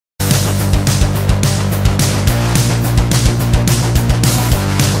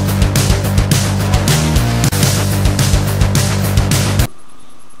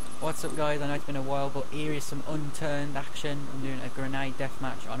guys, I know it's been a while, but here is some Unturned action. I'm doing a grenade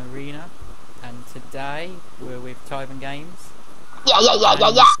deathmatch on Arena, and today we're with Tyven Games. Yeah.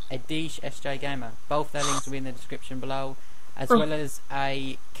 Adish SJ Gamer. Both their links will be in the description below, as well as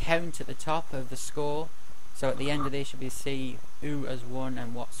a count at the top of the score. So at the end of this, you'll be see who has won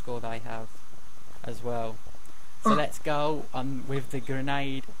and what score they have, as well. So let's go on with the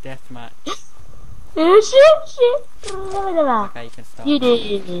grenade deathmatch. Shit. Okay, you can start. You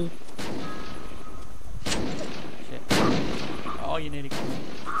did. Shit. Oh, you nearly got me.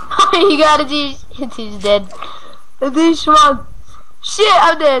 You got it, he's dead. This one. Shit,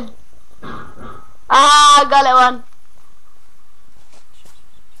 I'm dead. Ah, got it one.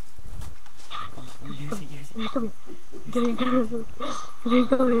 Use it. Come here. Get it.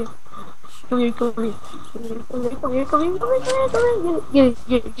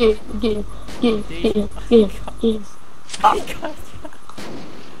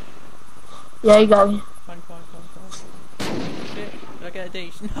 Yeah, you got me. Come on. Shit, did I get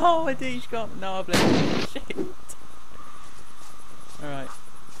Adish? No, Adish got me. No, I blame you. Shit. Alright,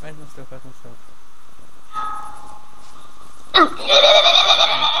 where's my stuff?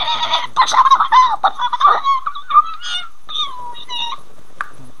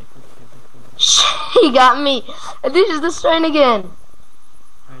 He got me. This is destroying again.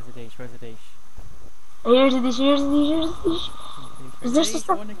 Where's Adish? Here's the dish. Is there some I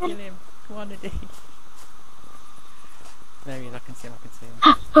stuff? wanna kill him. Come on, Adish. There he is, I can see him.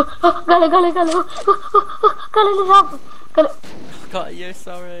 Got it. Got you,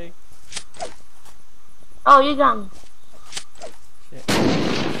 sorry. Oh, you got me. Shit.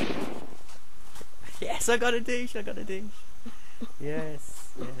 Yes, I got Adish. Yes.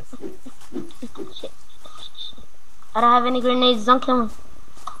 Shit. I don't have any grenades. Don't kill me.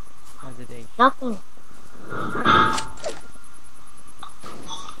 Where's Adish? Don't kill me.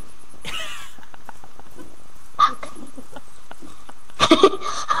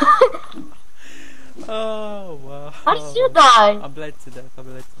 Oh, wow. How did you die? I'm bled to death.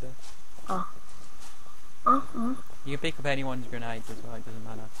 Oh. You can pick up anyone's grenades as well, it doesn't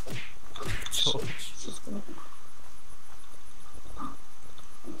matter.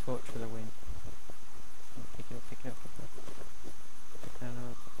 Torch for the win. Pick it up. Pick that up.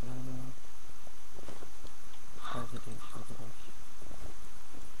 Where's the dish?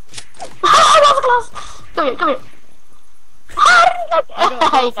 That was close. Come here.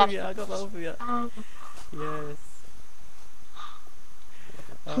 I got both of you. Yes.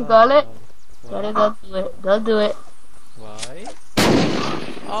 Got it. Wow. Don't do it. Why?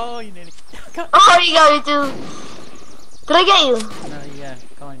 Oh, you nearly Oh, you got me too. Did I get you? No, yeah,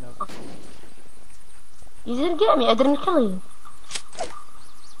 kind of. You didn't get me. I didn't kill you.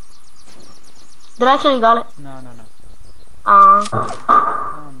 Did I actually got it? No. Ah.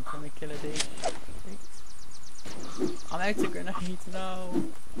 Come on, can we kill a dish? I'm out of grenades, no.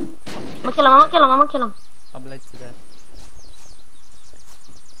 I'm gonna kill him. I'm bled to death.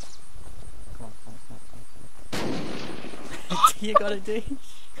 Come on. You got a dish?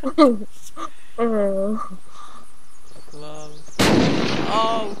 Love.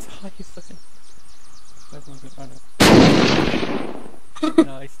 Oh, Tyson.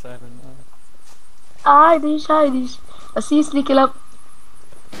 Nice, Tyson. Hi, dish. I see you sneaking up.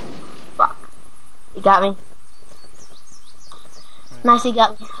 Fuck. You got me. Right. Nice, you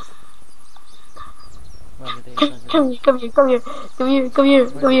got me. Come here. Come here.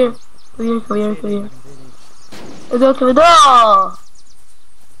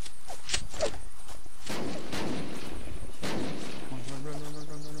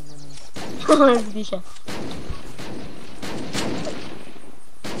 Where's the dish?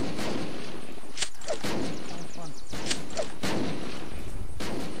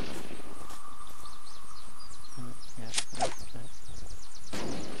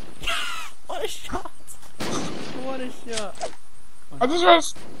 What a shot! I just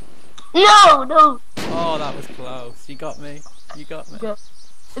reached. No! Oh, that was close. You got me. Okay. I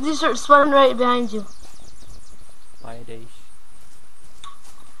just started spawning right behind you. By a dish.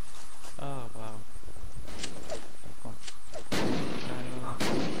 Oh, wow. Come on.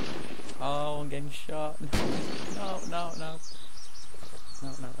 Oh, I'm getting shot. No. Come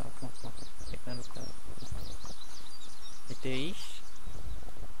on. Pick that up. A dish.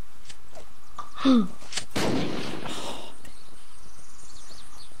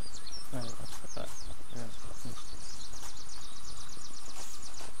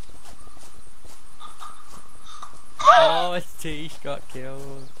 Oh, his teeth got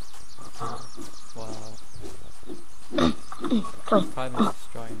killed. Wow. Time is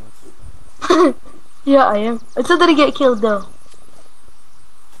destroying us. Yeah, I am. I still didn't get killed though.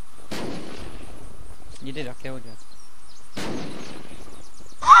 You did, I killed you.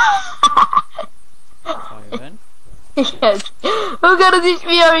 Ivan. Yes. Who got to teach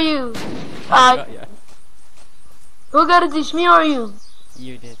me or you? I got you. Who got to teach me or you?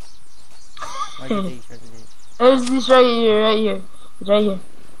 You did. Where's the dish? Where's the dish? There's this right here, right here. It's right here.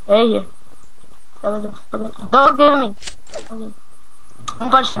 Right here. Don't give me. Okay. I'm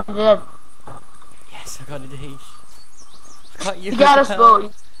punching you dead. Yes, I got a dish. I got you. You got us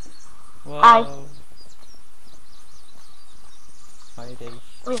both. Whoa. Hi. Hi, dish.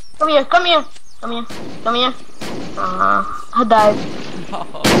 Come here, come here. Come here, come here. I died. No.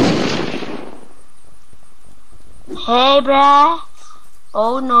 Hey, bruh.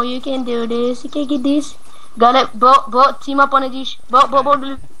 Oh no, you can do this. You can get this. Got it. Boat, team up on a dish. Boat.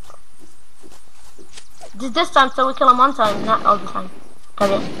 This time, so we kill him one time, not all the time. Come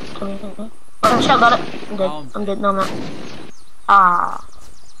here. Oh, shit, got it. I'm dead. I'm dead. No, I'm not.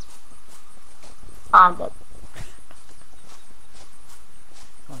 I'm dead.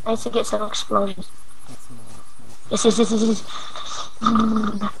 I need to get some explosions. Yes.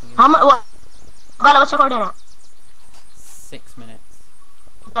 How much? What? What's your coordinate? 6 minutes.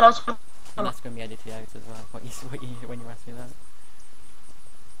 And that's going to be edited out as well. When you ask me that.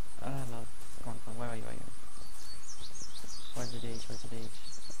 Oh, love. Come on. Where are you? Where's the dish?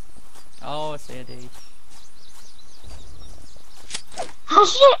 Oh, I see a dish. Oh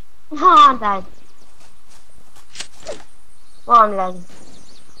shit! No, I'm dead. Well, I'm lagging.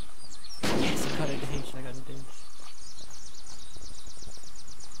 Yes, I got a dish.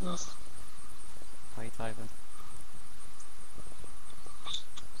 Yes. Wait, Ivan.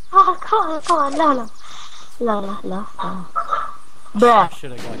 Oh, come on, no. Bruh. I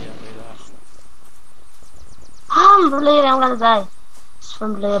should have got you with that. I'm bleeding, I'm gonna die. It's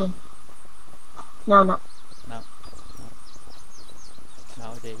from bleeding. No. No,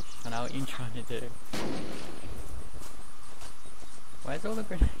 dish. I know what you're trying to do. Where's all the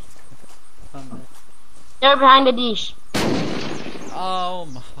grenades? They're behind the dish. Oh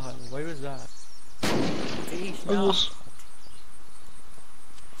my, where was that? Dish, no. Dish.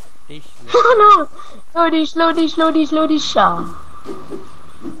 Dish. No. Slow dish.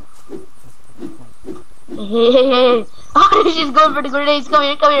 Hey. Oh, dish is going for the grenades. Come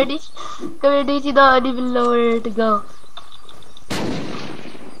here, dish. You don't even know where to go.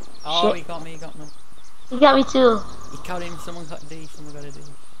 Oh, shit. he got me. He got me too. He killed him, someone got a dish, someone got a dish.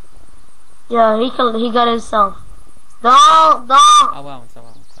 Yeah, he got himself. Don't. I won't.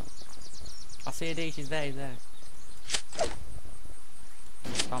 I see a dish, he's there.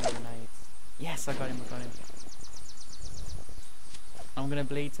 Bomb grenades. Yes, I got him. I'm gonna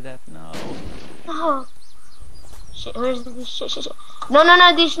bleed to death, no. No. Shit, where's the dish? Shit. No,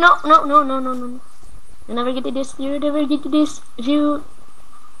 dish, no. You never get to this, If you...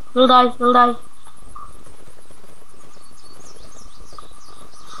 You'll die.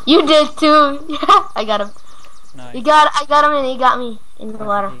 You did too. Yeah, I got him. No. I got him and he got me in the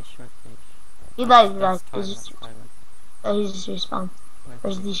water. Where's the dish? He died. He's just He's just respawned.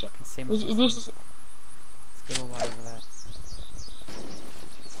 Where's the dish? It's good all right over there.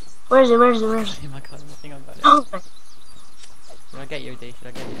 Where is it? Oh my god, I think I got it. Oh. Should I get you, D? Should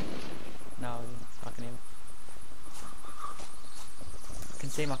I get you? No, I can hear. I can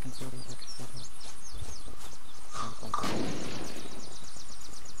see him.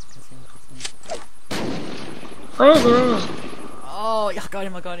 Where is it? Oh, I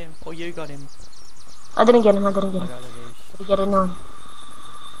got him. Oh, you got him. I didn't get him. I got a dish. I get it now.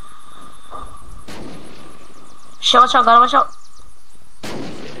 Shit, watch out.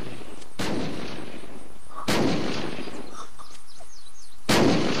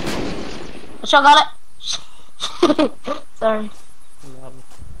 Got it. Sorry.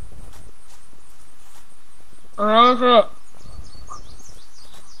 I'm running for it.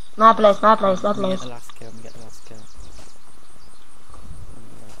 My place. Get the last kill.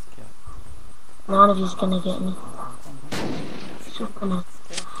 None of you's gonna get me. Super nice.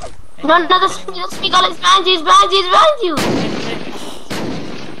 No, the speak on it's behind you.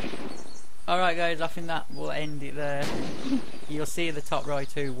 Alright guys, I think that will end it there. You'll see the top right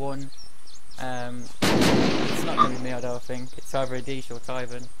who won. It's not going to be me, I don't think. It's either a Dish or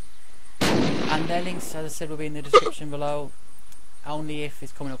Tyven. And their links, as I said, will be in the description below. Only If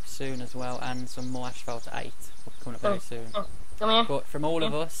is coming up soon as well, and some more Asphalt 8 will be coming up very soon. Come here. But from all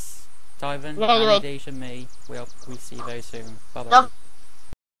of us, Tyven, Yeah, and Dish and me, we'll see you very soon. Bye bye. Don't